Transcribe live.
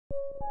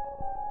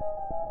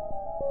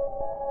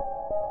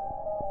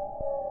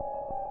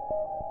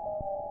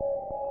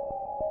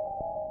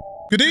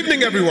Good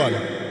evening, everyone.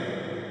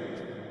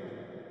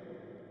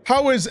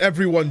 How is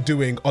everyone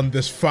doing on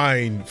this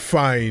fine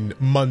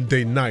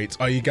Monday night?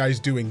 Are you guys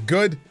doing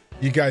good?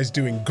 You guys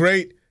doing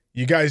great?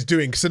 You guys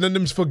doing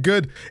synonyms for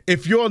good?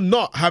 If you're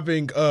not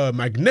having a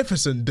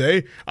magnificent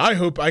day, I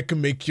hope I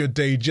can make your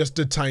day just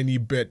a tiny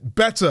bit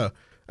better.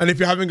 And if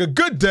you're having a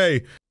good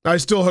day, I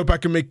still hope I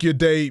can make your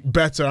day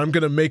better. I'm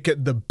gonna make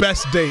it the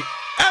best day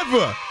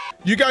ever.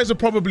 You guys are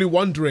probably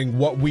wondering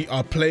what we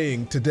are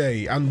playing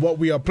today, and what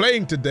we are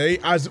playing today,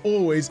 as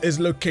always, is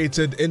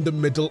located in the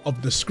middle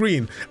of the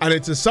screen, and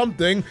it is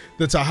something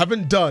that I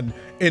haven't done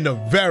in a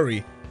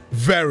very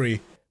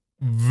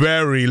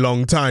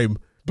long time.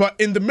 But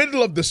in the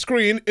middle of the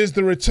screen is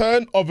the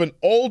return of an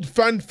old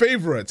fan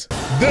favorite,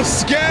 the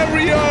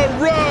Scarier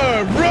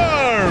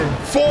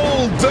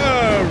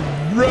Folder.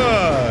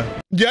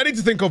 Yeah, I need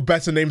to think of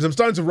better names. I'm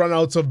starting to run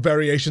out of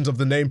variations of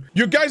the name.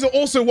 You guys are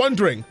also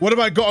wondering, what have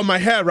I got on my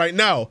hair right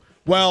now?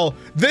 Well,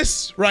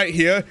 this right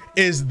here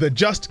is the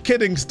Just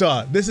Kidding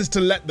star. This is to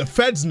let the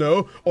feds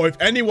know, or if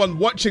anyone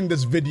watching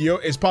this video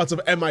is part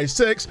of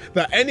MI6,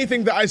 that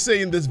anything that I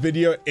say in this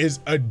video is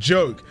a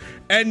joke.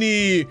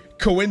 Any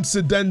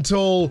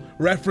coincidental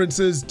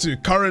references to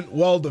current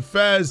world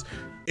affairs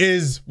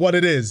is what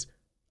it is.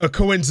 A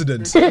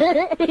coincidence.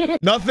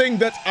 Nothing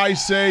that I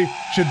say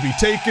should be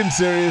taken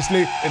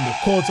seriously in the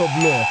court of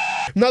law.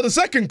 Now, the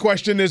second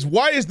question is,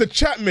 why is the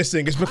chat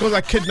missing? It's because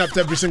I kidnapped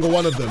every single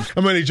one of them.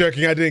 I'm only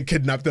joking, I didn't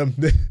kidnap them.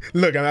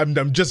 Look,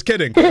 I'm just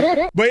kidding.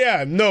 But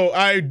yeah, no,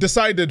 I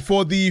decided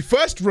for the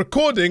first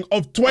recording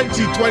of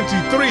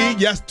 2023,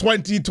 yes,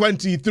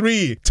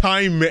 2023,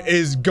 time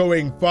is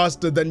going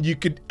faster than you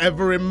could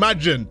ever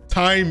imagine.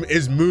 Time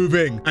is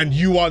moving, and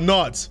you are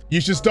not.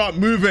 You should start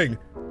moving.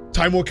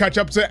 Time will catch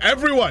up to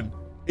everyone,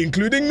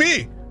 including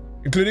me,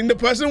 including the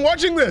person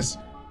watching this.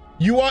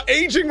 You are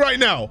aging right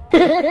now.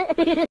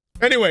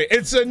 Anyway,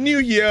 it's a new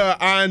year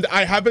and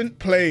I haven't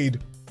played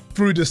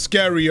through the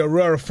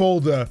Scarier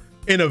folder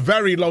in a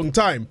very long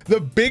time. The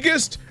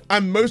biggest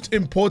and most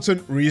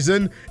important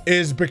reason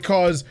is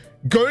because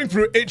going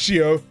through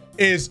Itch.io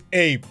is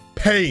a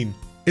pain.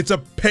 It's a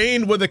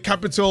pain with a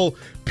capital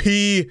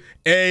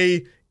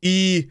P-A-E-I-G-H-N-E.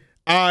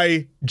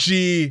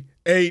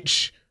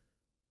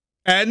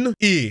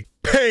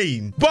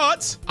 Pain.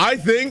 But I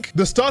think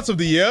the start of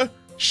the year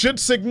should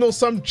signal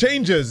some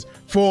changes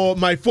for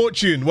my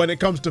fortune when it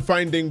comes to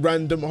finding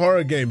random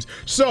horror games.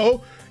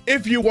 So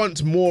if you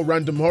want more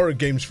random horror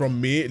games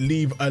from me,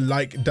 leave a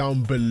like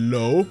down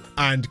below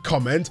and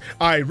comment.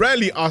 I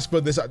rarely ask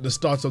for this at the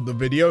start of the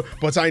video,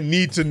 but I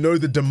need to know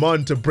the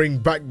demand to bring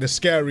back the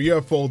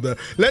Scarier folder.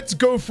 Let's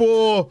go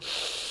for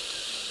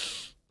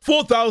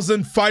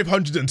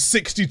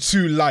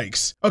 4,562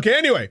 likes. Okay,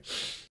 anyway,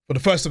 for the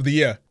first of the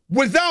year,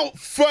 without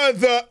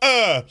further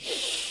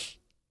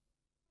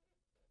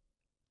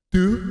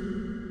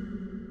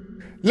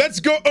let's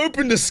go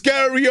open the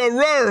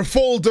Scarier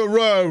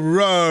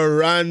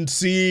folder and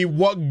see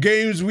what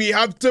games we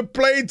have to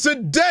play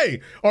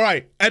today. All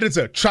right,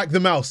 editor, track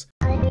the mouse.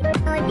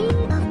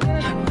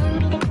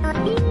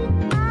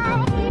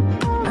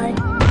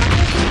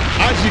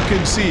 As you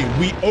can see,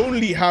 we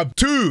only have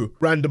 2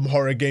 random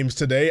horror games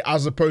today,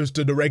 as opposed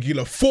to the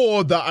regular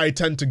 4 that I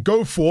tend to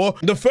go for.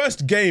 The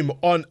first game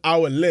on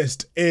our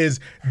list is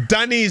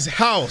Danny's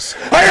House.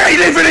 I hate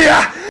living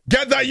here!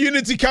 Get that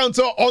Unity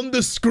counter on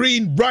the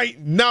screen right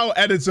now,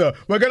 editor.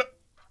 We're gonna...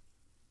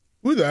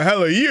 Who the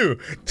hell are you?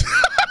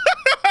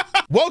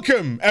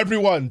 Welcome,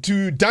 everyone,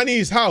 to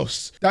Danny's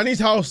House. Danny's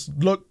House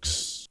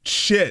looks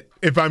shit,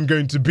 if I'm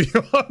going to be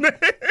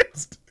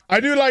honest. I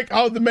do like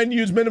how the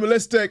menu is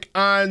minimalistic,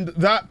 and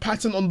that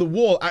pattern on the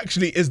wall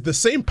actually is the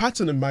same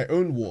pattern in my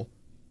own wall.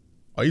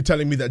 Are you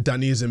telling me that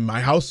Danny is in my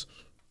house?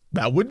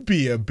 That would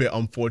be a bit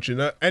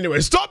unfortunate.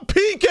 Anyway, stop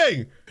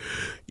peeking!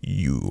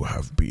 You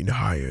have been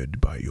hired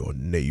by your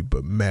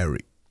neighbor,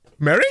 Mary.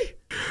 Mary?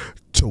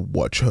 To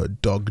watch her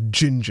dog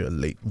Ginger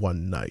late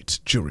one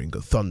night during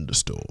a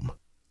thunderstorm.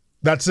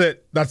 That's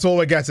it. That's all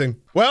we're getting.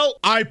 Well,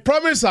 I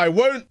promise I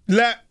won't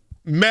let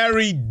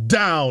Mary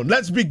down.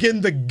 Let's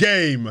begin the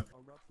game.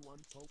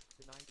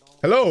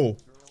 Hello.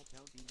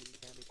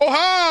 Oh,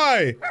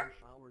 hi.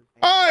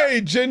 Hi,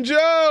 Ginger.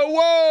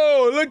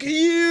 Whoa, look at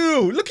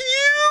you. Look at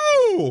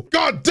you.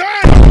 God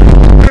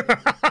damn.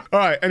 All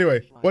right,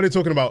 anyway, what are you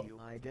talking about?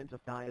 You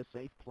identify a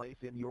safe place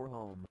in your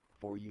home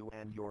for you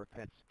and your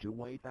pets to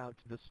wait out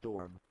the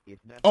storm.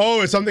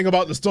 Oh, it's something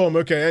about the storm.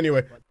 Okay,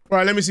 anyway. All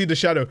right, let me see the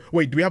shadow.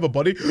 Wait, do we have a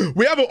body?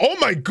 We have a... Oh,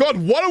 my God.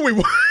 What are we...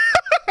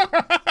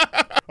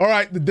 All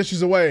right, the dish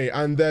is away,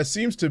 and there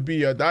seems to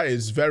be a... That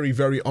is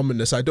very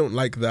ominous. I don't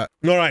like that.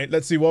 All right,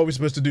 let's see. What are we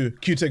supposed to do?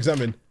 Q to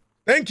examine.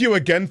 Thank you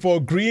again for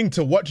agreeing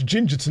to watch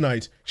Ginger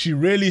tonight. She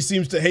really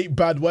seems to hate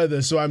bad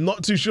weather, so I'm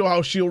not too sure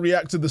how she'll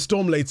react to the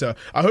storm later.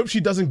 I hope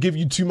she doesn't give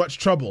you too much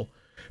trouble.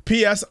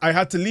 P.S. I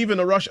had to leave in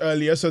a rush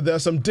earlier, so there are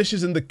some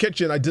dishes in the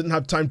kitchen I didn't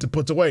have time to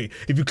put away.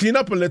 If you clean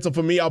up a little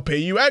for me, I'll pay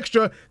you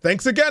extra.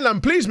 Thanks again,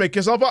 and please make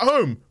yourself at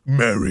home.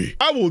 Mary.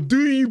 I will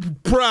do you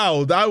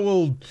proud. I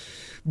will...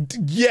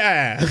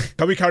 Yeah.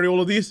 Can we carry all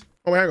of these?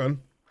 Oh, hang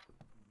on.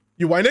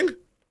 You whining?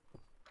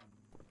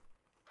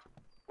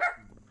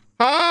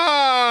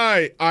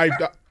 Hi!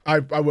 I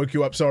woke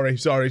you up. Sorry. I'm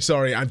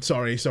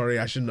sorry.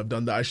 I shouldn't have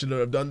done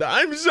that.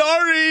 I'm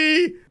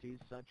sorry!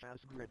 Such as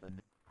Griffin,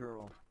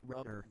 Pearl,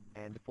 Rudder,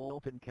 and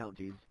Fulton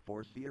counties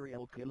for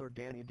serial killer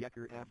Danny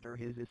Decker after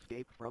his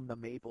escape from the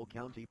Maple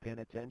County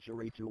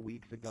Penitentiary 2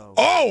 weeks ago.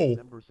 Oh!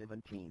 December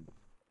 17.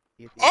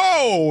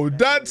 Oh,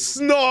 that's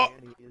not...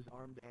 Danny is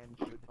armed and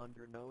should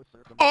under no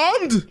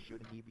Armed? circumstances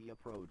should he be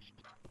approached.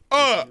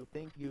 If you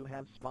think you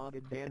have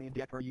spotted Danny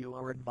Decker, you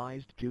are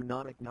advised to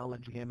not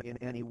acknowledge him in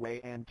any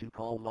way and to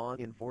call law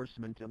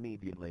enforcement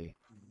immediately.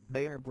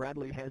 Mayor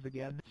Bradley has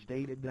again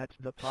stated that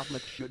the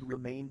public should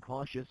remain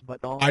cautious, but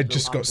also I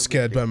just got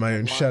scared by my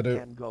own shadow.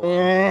 and go.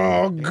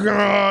 Oh,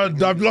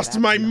 God. I've lost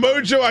my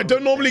mojo. I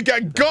don't normally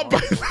get got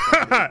by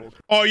that.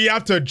 Oh, you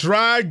have to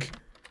drag?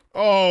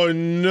 Oh,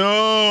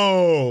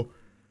 no.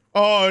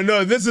 Oh,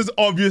 no. This is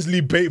obviously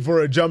bait for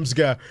a jump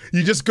scare.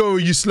 You just go,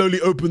 you slowly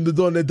open the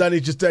door, and then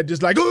Danny's just dead,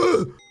 just like,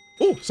 oh,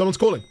 someone's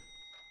calling.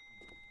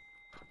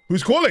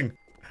 Who's calling?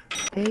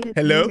 Hey, it's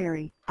Hello? me,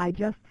 Mary. I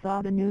just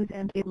saw the news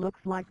and it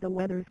looks like the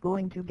weather's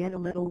going to get a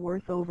little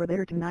worse over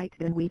there tonight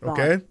than we thought.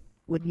 Okay.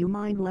 Would you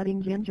mind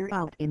letting Ginger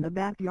out in the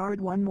backyard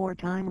one more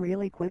time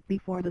really quick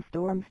before the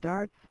storm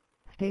starts?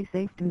 Stay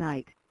safe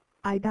tonight.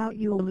 I doubt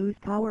you'll lose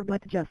power,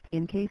 but just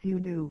in case you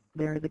do,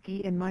 there's a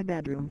key in my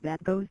bedroom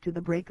that goes to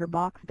the breaker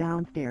box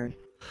downstairs.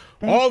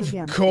 Thanks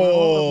again Of for all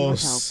of your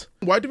course.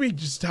 Why do we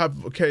just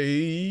have,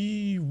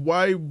 okay,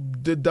 why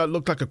did that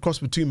look like a cross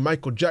between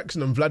Michael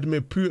Jackson and Vladimir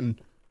Putin?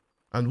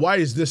 And why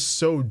is this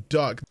so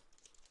dark?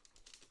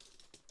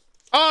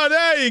 Oh,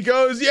 there he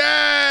goes.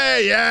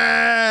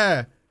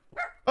 Yeah.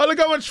 Oh, look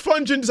how much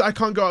fun Ginger's. I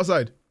can't go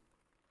outside.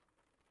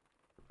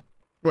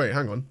 Wait,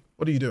 hang on.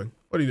 What are you doing?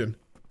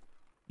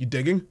 You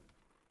digging?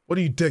 What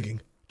are you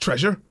digging?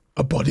 Treasure?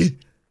 A body?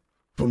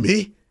 For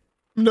me?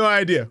 No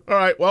idea. All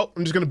right, well,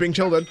 I'm just going to Bing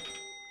chill then.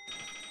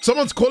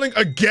 Someone's calling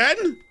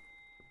again?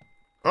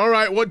 All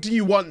right, what do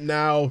you want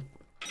now?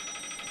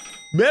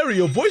 Mary,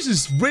 your voice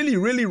is really,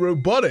 really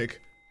robotic.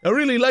 I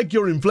really like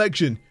your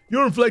inflection.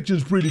 Your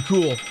inflection's pretty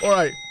cool. All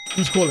right,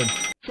 who's calling?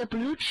 The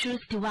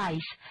Bluetooth device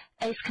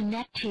is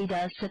connected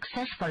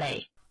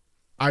successfully.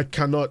 I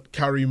cannot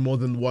carry more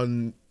than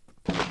one.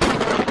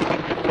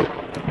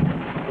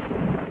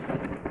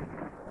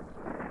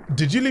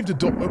 Did you leave the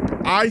door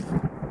open?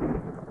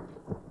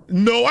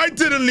 No, I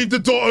didn't leave the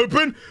door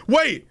open.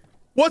 Wait,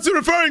 what's it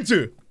referring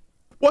to?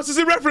 What's this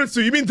in reference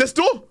to? You mean this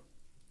door?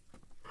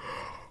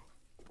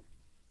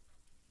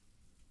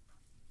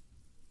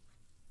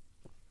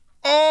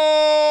 Oh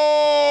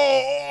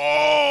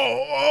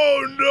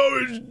no,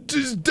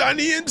 is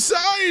Danny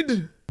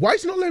inside? Why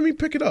is it not letting me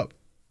pick it up?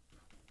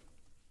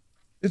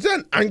 Is there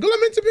an angle I'm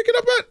meant to pick it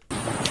up at?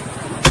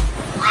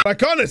 I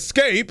can't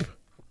escape.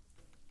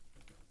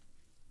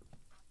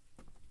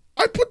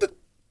 I put the...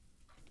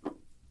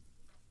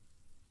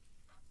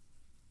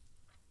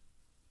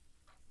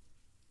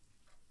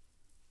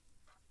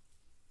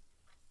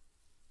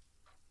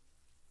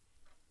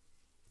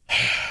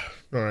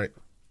 All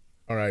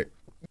right.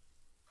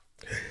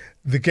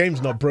 The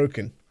game's not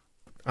broken.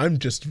 I'm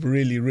just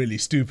really, really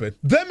stupid.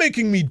 They're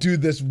making me do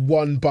this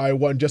one by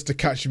one just to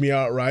catch me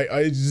out, right?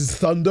 It's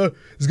thunder.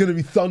 It's gonna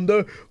be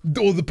thunder.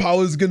 All the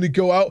power's gonna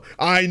go out.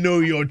 I know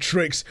your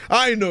tricks.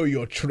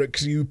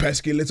 You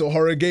pesky little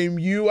horror game.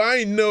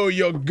 I know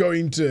you're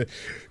going to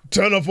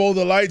turn off all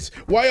the lights.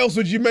 Why else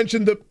would you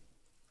mention the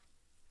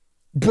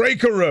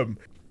breaker room?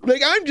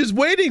 Like, I'm just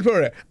waiting for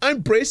it.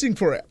 I'm bracing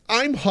for it.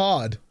 I'm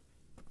hard.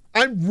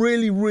 I'm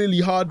really,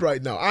 really hard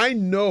right now. I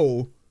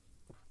know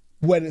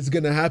when it's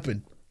gonna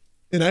happen.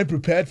 And I'm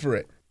prepared for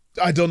it.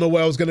 I don't know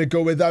where I was going to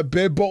go with that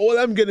bit, but all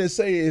I'm going to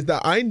say is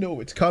that I know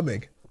it's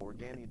coming.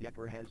 Danny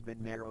Decker has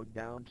been narrowed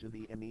down to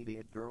the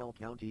immediate Girl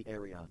County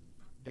area.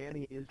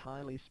 Danny is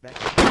highly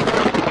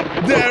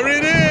speculative. There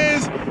it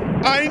is!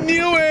 I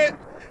knew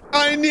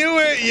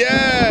it!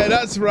 Yeah,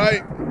 that's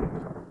right.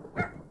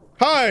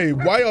 Hi,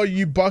 why are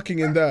you barking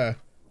in there?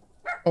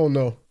 Oh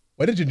no.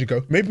 Where did Ginger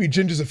go? Maybe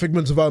Ginger's a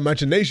figment of our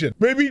imagination.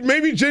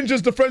 Maybe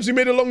Ginger's the friends we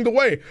made along the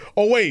way.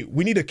 Oh wait,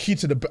 we need a key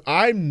to the...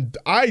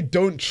 I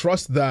don't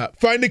trust that.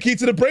 Find the key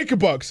to the breaker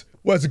box.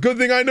 Well, it's a good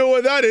thing I know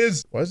where that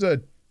is. Why is there a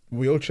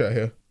wheelchair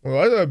here?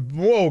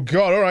 Whoa,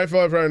 God, all right,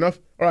 fair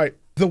enough. All right,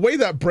 the way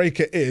that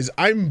breaker is,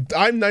 I'm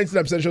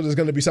 99% sure there's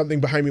going to be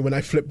something behind me when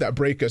I flip that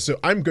breaker. So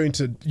I'm going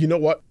to, you know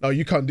what? No,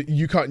 you can't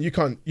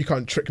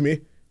trick me.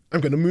 I'm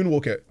going to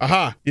moonwalk it.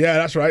 Aha, yeah,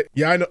 that's right.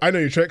 Yeah, I know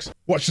your tricks.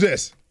 Watch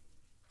this.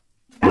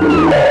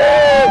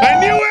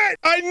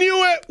 I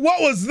knew it!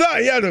 What was that?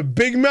 He had a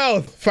big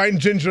mouth. Find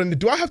Ginger and...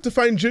 Do I have to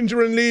find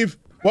Ginger and leave?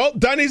 Well,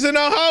 Danny's in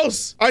our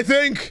house, I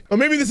think. Or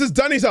maybe this is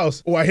Danny's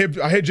house. Oh, I hear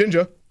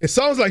Ginger. It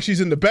sounds like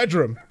she's in the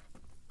bedroom.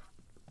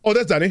 Oh,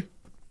 there's Danny.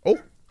 Oh.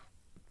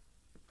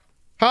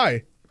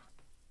 Hi.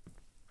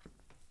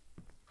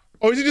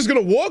 Oh, is he just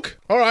gonna walk?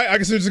 All right, I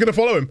guess we're just gonna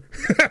follow him.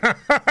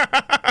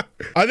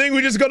 I think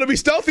we just gotta be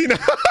stealthy now.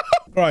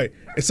 All right,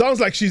 it sounds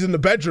like she's in the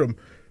bedroom.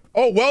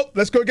 Oh, well,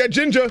 let's go get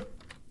Ginger.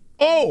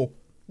 Oh,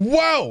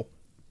 wow.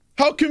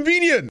 How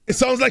convenient. It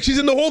sounds like she's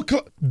in the whole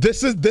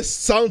this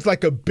sounds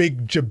like a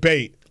big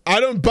debate. I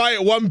don't buy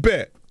it one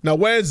bit. Now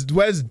where's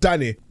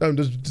Danny?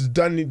 Does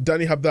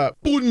Danny have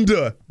that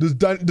bunda? Does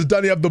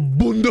Danny have the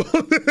bunda?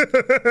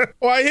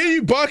 Oh, I hear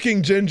you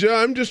barking, Ginger.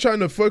 I'm just trying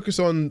to focus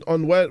on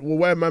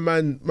where my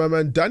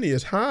man Danny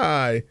is.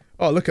 Hi.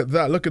 Oh, look at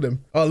that. Look at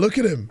him. Oh, look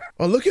at him.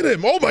 Oh, look at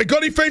him. Oh my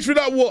God, he faced through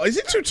that wall. Is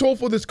he too tall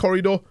for this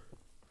corridor?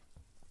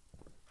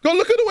 God,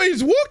 look at the way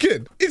he's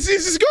walking.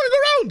 He's going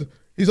around.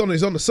 He's on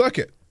the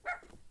circuit.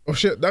 Oh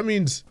shit, that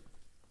means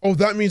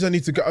I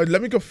need to go.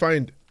 Let me go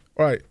find.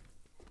 All right.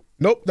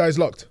 Nope, that is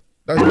locked.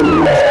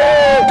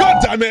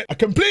 God damn it, I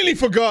completely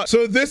forgot.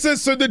 So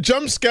the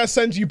jump scare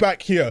sends you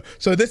back here.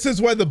 So this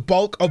is where the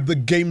bulk of the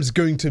game's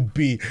going to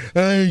be.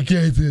 I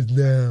get it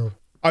now.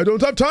 I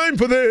don't have time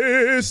for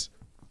this.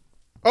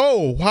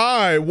 Oh,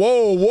 hi.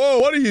 Whoa,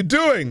 what are you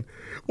doing?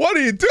 What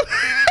are you doing?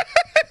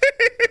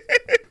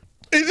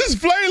 He's just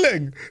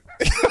flailing.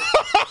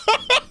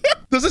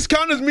 Does this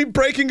count as me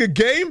breaking a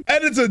game?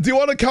 Editor, do you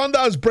want to count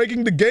that as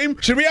breaking the game?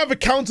 Should we have a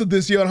counter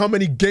this year on how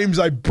many games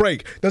I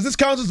break? Does this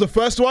count as the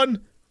first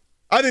one?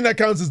 I think that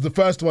counts as the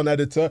first one,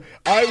 editor.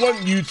 I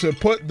want you to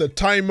put the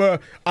timer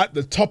at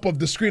the top of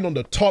the screen on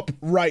the top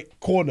right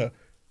corner.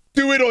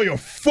 Do it or you're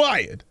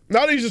fired.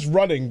 Now that he's just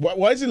running,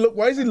 why does he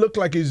look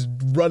like he's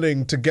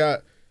running to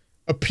get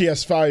a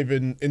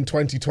PS5 in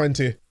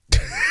 2020?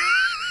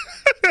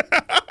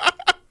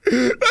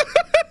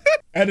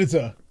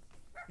 Editor,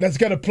 let's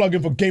get a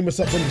plugin for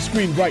GamerSubs on the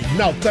screen right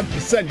now.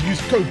 10%.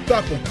 Use code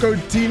THAP or code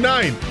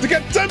T9 to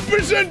get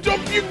 10%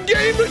 off your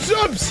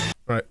GamerSubs.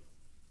 Right.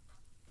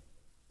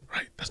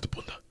 Right, that's the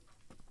bunda.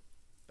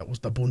 That was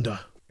the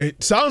bunda.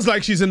 It sounds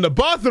like she's in the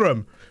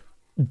bathroom.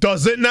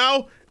 Does it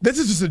now? This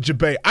is just a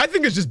debate. I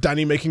think it's just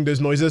Danny making those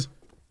noises.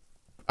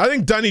 I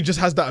think Danny just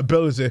has that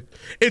ability.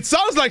 It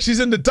sounds like she's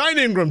in the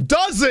dining room.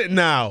 Does it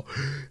now?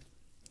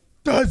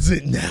 Does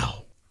it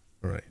now?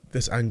 All right,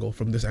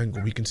 from this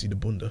angle, we can see the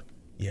bunda.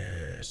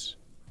 Yes.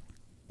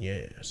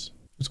 Yes.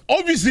 It's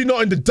obviously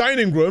not in the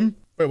dining room.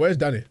 Wait, where's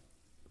Danny?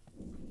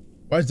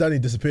 Why has Danny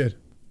disappeared?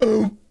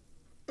 Oh,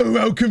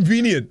 how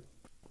convenient.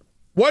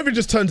 What if it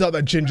just turns out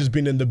that Ginger's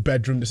been in the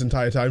bedroom this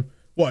entire time?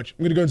 Watch,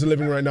 I'm gonna go into the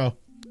living room right now.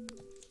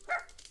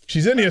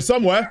 She's in here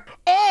somewhere.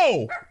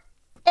 Oh!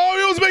 Oh,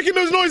 he was making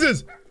those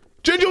noises!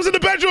 Ginger was in the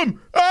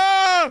bedroom!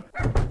 Ah!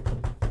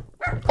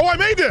 Oh, I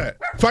made it!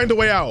 Find a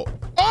way out.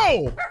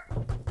 Oh!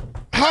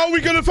 How are we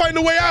gonna find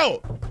a way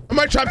out? Am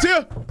I trapped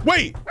here?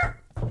 Wait!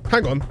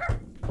 Hang on.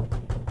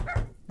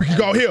 We can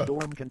go out here. The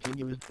storm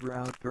continues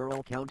throughout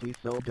Carroll County,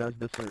 so does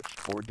the search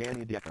for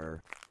Danny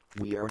Decker.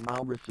 We are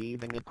now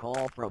receiving a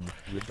call from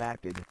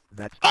Redacted.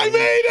 That's I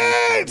made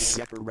it!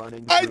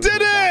 I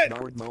did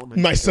it!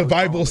 My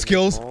survival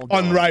skills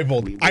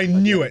unrivaled. I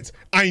knew it.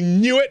 I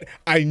knew it.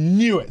 I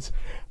knew it.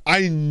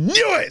 I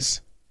knew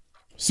it!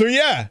 So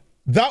yeah,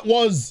 that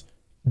was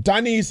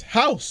Danny's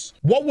house.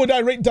 What would I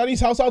rate Danny's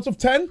house out of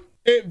 10?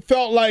 It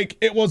felt like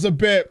it was a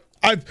bit...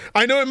 I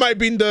know it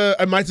might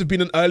have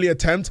been an early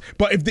attempt,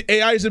 but if the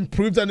AI is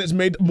improved and it's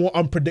made more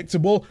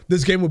unpredictable,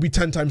 this game will be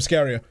 10 times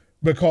scarier.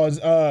 Because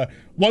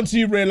once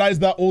you realize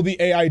that all the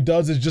AI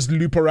does is just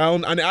loop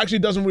around and it actually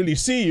doesn't really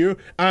see you,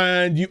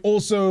 and it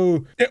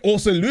also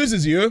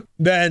loses you,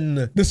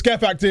 then the scare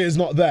factor is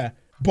not there.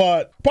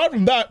 But apart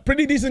from that,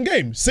 pretty decent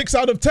game. 6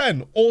 out of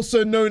 10.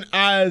 Also known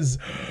as...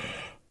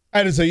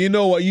 Editor, you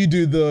know what? You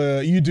do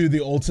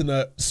the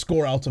alternate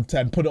score out of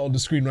 10. Put it on the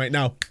screen right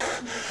now.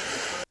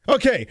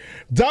 Okay,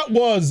 that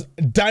was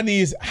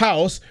Danny's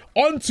house.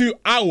 On to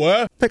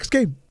our next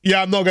game.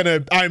 Yeah, I'm not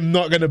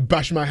gonna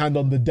bash my hand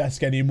on the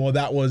desk anymore.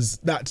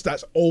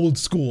 That's old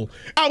school.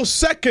 Our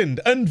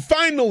second and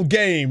final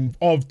game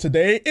of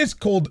today is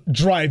called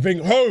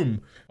Driving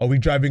Home. Are we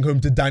driving home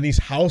to Danny's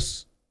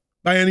house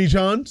by any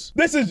chance?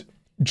 This is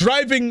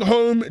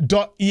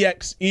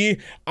drivinghome.exe.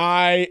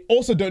 I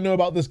also don't know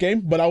about this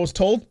game, but I was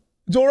told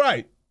it's all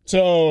right.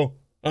 So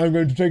I'm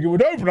going to take it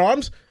with open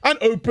arms and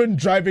open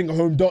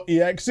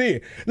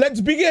drivinghome.exe.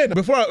 Let's begin.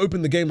 Before I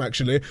open the game,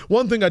 actually,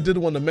 one thing I did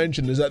want to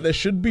mention is that there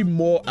should be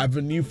more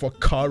avenue for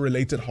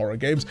car-related horror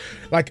games,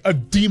 like a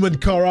demon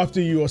car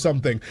after you or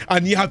something,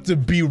 and you have to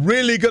be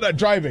really good at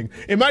driving.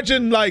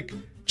 Imagine like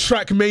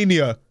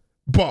Trackmania,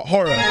 but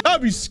horror.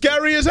 That'd be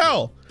scary as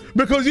hell.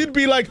 Because you'd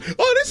be like,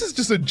 oh, this is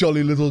just a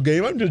jolly little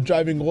game. I'm just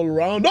driving all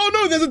around. Oh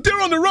no, there's a deer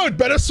on the road.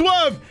 Better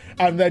swerve.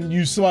 And then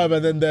you swerve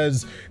and then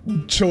there's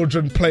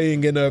children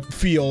playing in a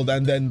field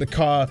and then the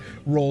car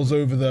rolls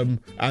over them.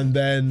 And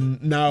then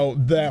now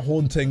they're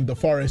haunting the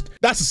forest.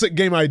 That's a sick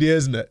game idea,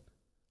 isn't it?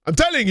 I'm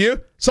telling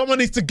you, someone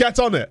needs to get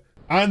on it.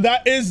 And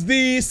that is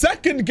the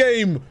second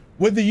game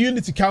with the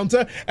Unity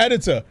counter.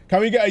 Editor,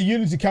 can we get a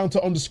Unity counter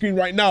on the screen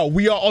right now?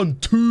 We are on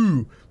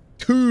 2,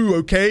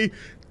 okay?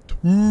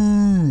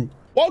 2.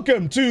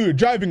 Welcome to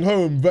Driving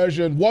Home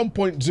version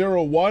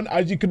 1.01.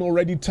 As you can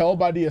already tell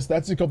by the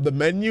aesthetic of the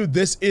menu,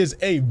 this is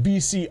a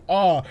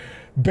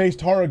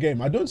VCR-based horror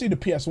game. I don't see the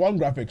PS1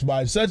 graphics, but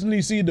I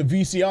certainly see the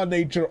VCR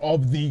nature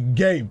of the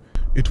game.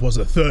 It was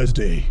a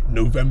Thursday,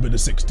 November the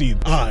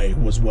 16th. I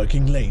was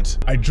working late.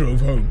 I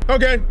drove home.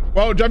 Okay,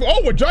 well, driving.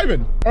 Oh, we're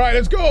driving. All right,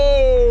 let's go.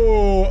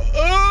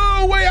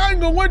 Oh, wait,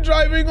 hang on. We're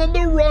driving on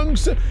the wrong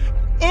side.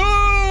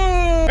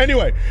 Oh!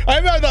 Anyway,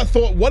 I've had that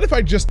thought. What if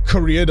I just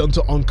careered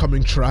onto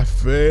oncoming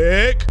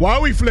traffic? Why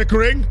are we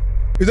flickering?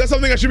 Is that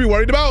something I should be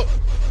worried about?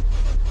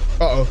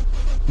 Uh-oh.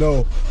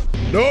 No.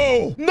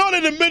 No, not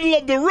in the middle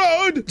of the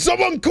road.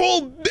 Someone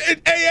called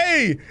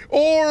AA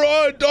or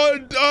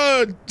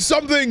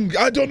something.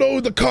 I don't know,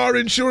 the car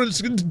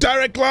insurance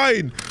direct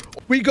line.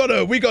 We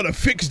gotta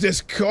fix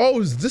this. Oh,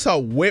 is this a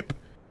whip?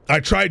 I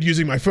tried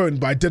using my phone,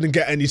 but I didn't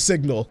get any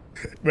signal.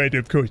 Right,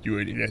 of course you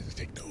wouldn't get the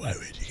signal. Why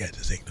would you get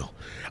the signal?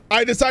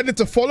 I decided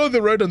to follow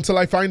the road until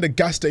I find a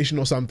gas station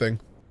or something.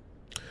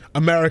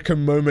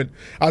 American moment,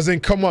 as in,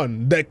 come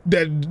on, they're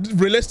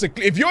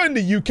realistically, if you're in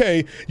the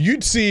UK,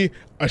 you'd see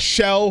a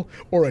Shell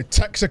or a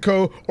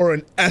Texaco or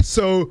an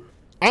Esso.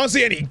 I don't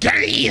see any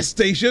gas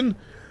station.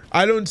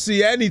 I don't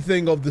see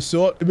anything of the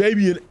sort.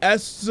 Maybe an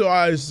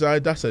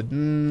Esso, that's a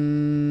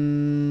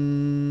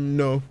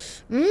no.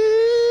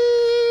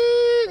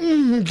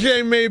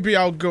 Okay, maybe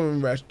I'll go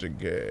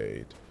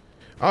investigate.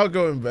 I'll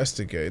go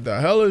investigate. The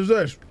hell is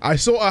this? I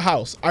saw a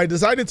house. I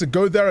decided to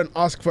go there and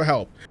ask for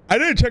help. I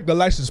didn't check the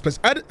license plate.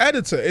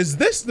 Editor, is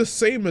this the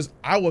same as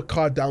our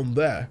car down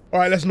there? All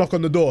right, let's knock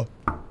on the door.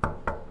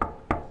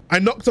 I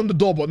knocked on the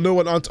door, but no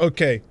one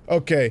answered.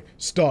 Okay,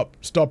 stop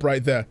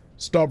right there.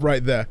 Stop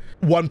right there.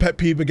 One pet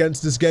peeve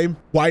against this game.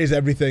 Why is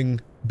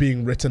everything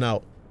being written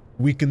out?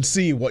 We can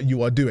see what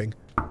you are doing.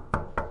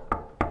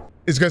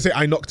 It's gonna say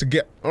I knocked to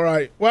get. All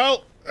right,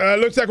 well,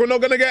 looks like we're not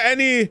gonna get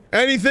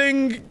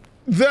anything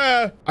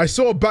there. I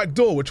saw a back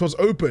door which was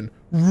open.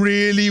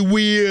 Really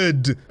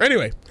weird.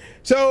 Anyway,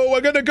 so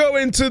we're gonna go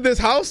into this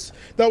house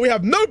that we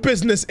have no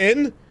business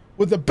in,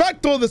 with a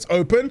back door that's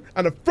open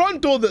and a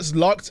front door that's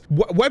locked.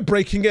 We're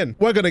breaking in.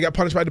 We're gonna get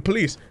punished by the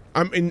police.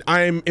 I'm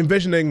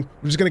envisioning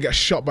we're just gonna get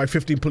shot by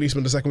 15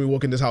 policemen the second we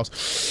walk in this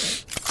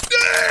house.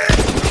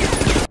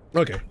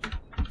 Okay.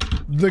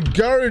 The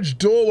garage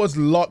door was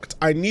locked.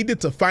 I needed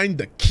to find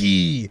the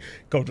key.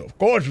 Because of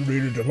course you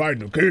needed to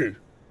find the key.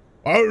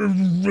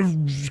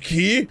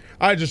 Key?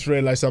 I just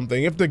realized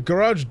something. If the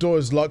garage door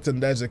is locked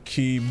and there's a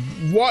key,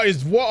 what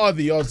are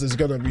the odds there's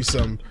gonna be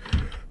some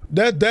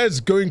there's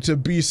going to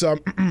be some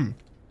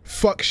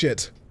fuck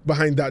shit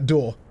behind that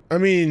door? I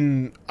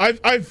mean,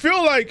 I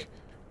feel like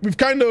we've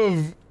kind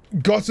of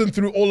gotten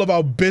through all of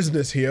our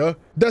business here.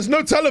 There's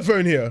no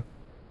telephone here.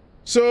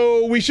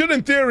 So we should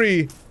in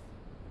theory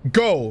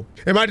go.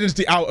 Imagine it's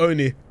the out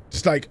only.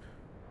 Just like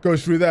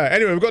goes through there.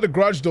 Anyway, we've got the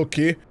garage door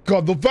key.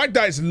 God, the fact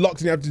that it's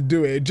locked and you have to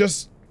do it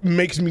just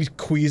makes me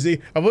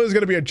queasy. I thought it was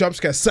gonna be a jump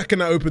scare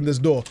second I opened this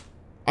door.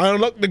 I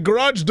unlocked the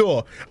garage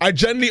door. I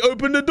gently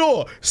opened the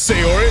door.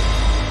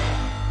 Sayori.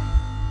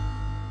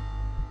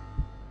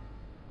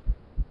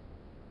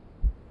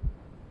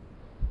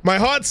 My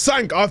heart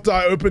sank after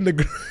I opened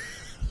the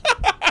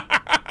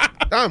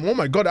Damn, oh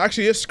my god, it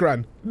actually is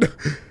Scran.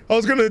 I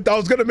was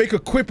gonna make a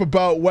quip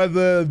about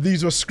whether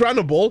these were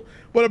scrannable,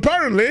 but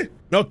apparently,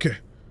 okay.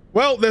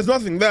 Well, there's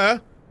nothing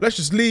there. Let's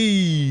just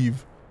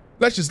leave.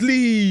 Let's just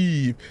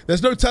leave.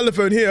 There's no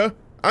telephone here.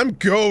 I'm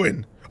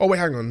going. Oh wait,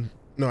 hang on.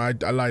 No, I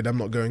lied. I'm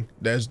not going.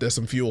 There's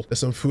some fuel. There's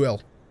some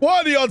fuel.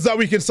 What are the odds that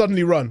we can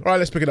suddenly run? All right,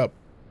 let's pick it up.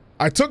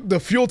 I took the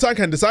fuel tank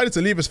and decided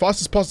to leave as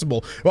fast as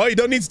possible. Well, you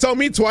don't need to tell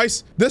me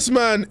twice. This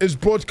man is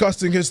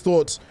broadcasting his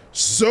thoughts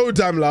so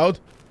damn loud.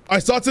 I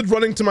started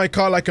running to my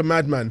car like a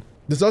madman.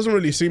 This doesn't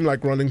really seem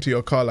like running to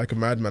your car like a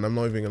madman. I'm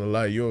not even gonna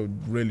lie. You're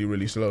really,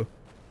 really slow.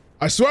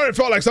 I swear it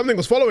felt like something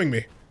was following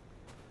me.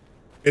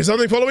 Is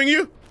something following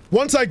you?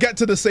 Once I get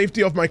to the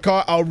safety of my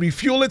car, I'll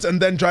refuel it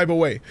and then drive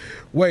away.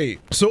 Wait,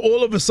 so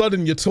all of a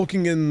sudden you're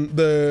talking in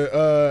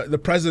the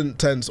present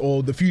tense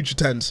or the future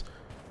tense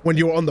when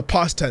you were on the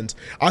past tense.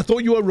 I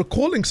thought you were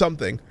recalling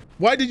something.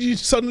 Why did you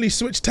suddenly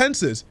switch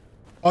tenses?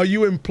 Are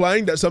you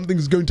implying that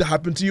something's going to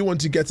happen to you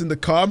once you get in the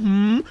car?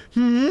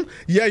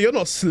 Yeah, you're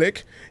not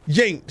slick.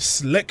 You ain't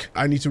slick.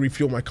 I need to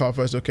refuel my car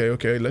first.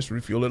 Okay, let's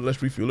refuel it.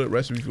 Let's refuel it.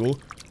 Let's refuel.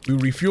 We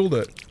refueled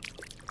it.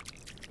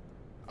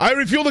 I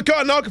refueled the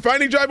car. Now I can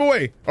finally drive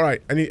away. All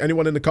right,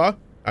 anyone in the car?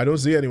 I don't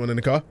see anyone in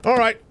the car. All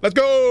right, let's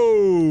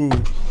go.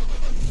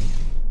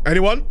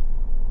 Anyone?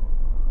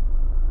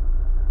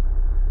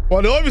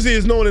 Well, there obviously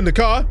is no one in the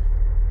car.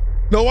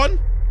 No one?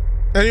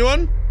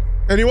 Anyone?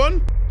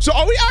 Anyone? So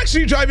are we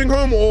actually driving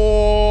home,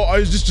 or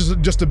is this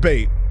just a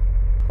bait?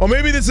 Or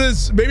maybe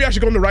I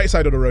should go on the right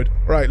side of the road.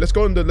 All right, let's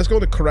go on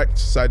the correct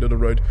side of the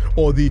road,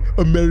 or the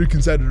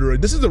American side of the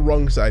road. This is the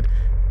wrong side.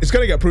 It's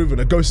gonna get proven.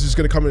 A ghost is just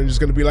gonna come in and just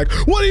gonna be like,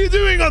 "What are you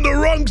doing on the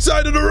wrong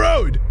side of the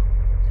road?"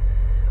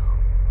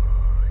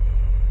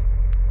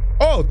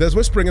 Oh, there's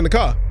whispering in the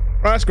car.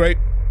 Oh, that's great.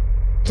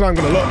 So I'm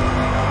gonna look.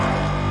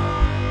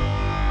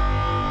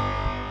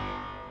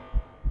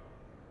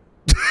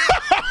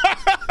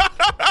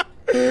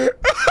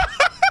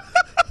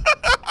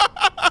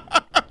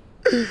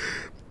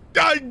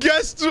 I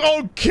guess,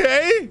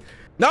 okay.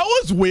 That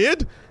was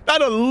weird.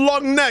 had a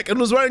long neck and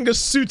was wearing a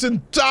suit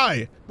and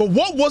tie. But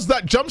what was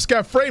that jump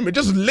scare frame? It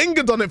just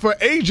lingered on it for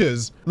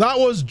ages. That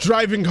was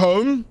Driving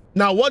Home.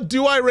 Now, what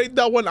do I rate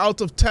that one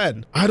out of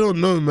 10? I don't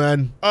know,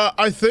 man.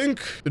 I think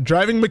the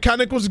driving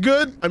mechanic was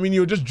good. I mean, you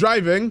were just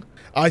driving.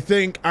 I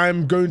think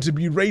I'm going to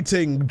be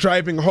rating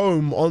Driving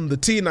Home on the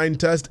T9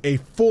 test a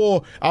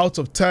 4 out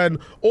of 10,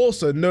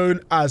 also known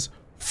as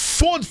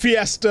Ford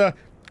Fiesta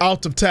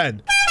out of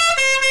 10.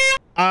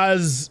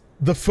 As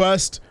the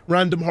first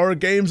Random Horror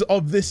Games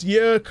of this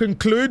year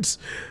concludes,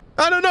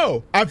 I don't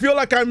know. I feel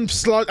like I'm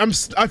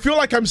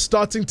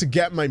starting to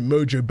get my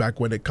mojo back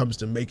when it comes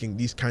to making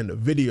these kind of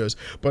videos,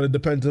 but it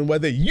depends on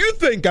whether you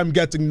think I'm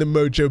getting the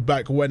mojo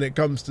back when it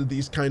comes to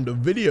these kind of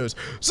videos.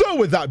 So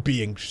with that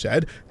being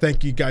said,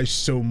 thank you guys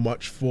so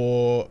much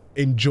for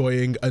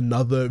enjoying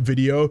another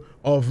video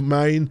of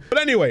mine. But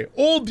anyway,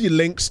 all the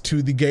links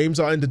to the games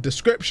are in the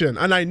description,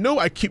 and I know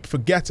I keep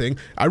forgetting.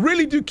 I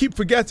really do keep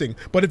forgetting,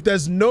 but if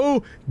there's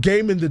no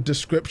game in the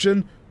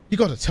description, you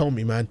gotta tell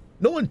me, man.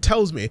 No one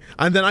tells me,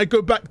 and then I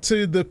go back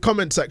to the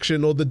comment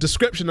section or the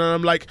description and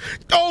I'm like,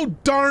 oh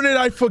darn it,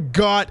 I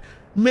forgot.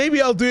 Maybe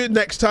I'll do it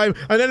next time,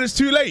 and then it's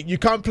too late. You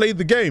can't play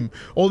the game.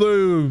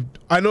 Although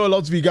I know a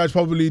lot of you guys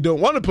probably don't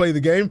want to play the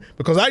game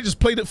because I just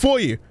played it for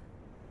you.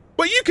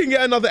 But you can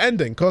get another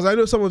ending, because I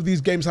know some of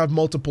these games have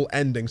multiple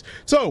endings.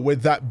 So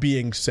with that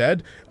being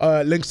said,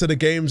 links to the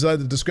games are in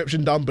the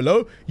description down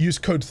below. Use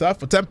code THAF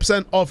for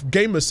 10% off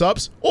gamer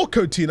subs, or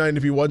code T9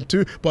 if you want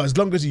to. But as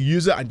long as you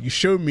use it and you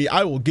show me,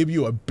 I will give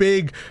you a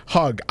big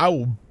hug. I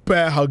will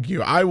bear hug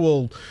you. I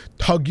will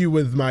hug you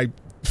with my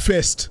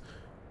fist.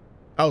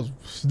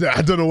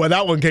 I don't know where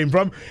that one came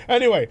from.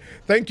 Anyway,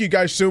 thank you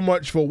guys so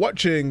much for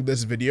watching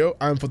this video,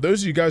 and for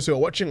those of you guys who are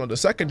watching on the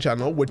second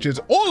channel, which is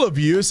all of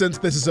you since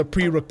this is a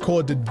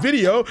pre-recorded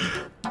video,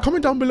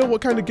 comment down below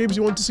what kind of games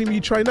you want to see me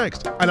try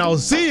next, and I'll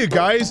see you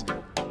guys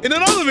in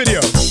another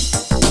video.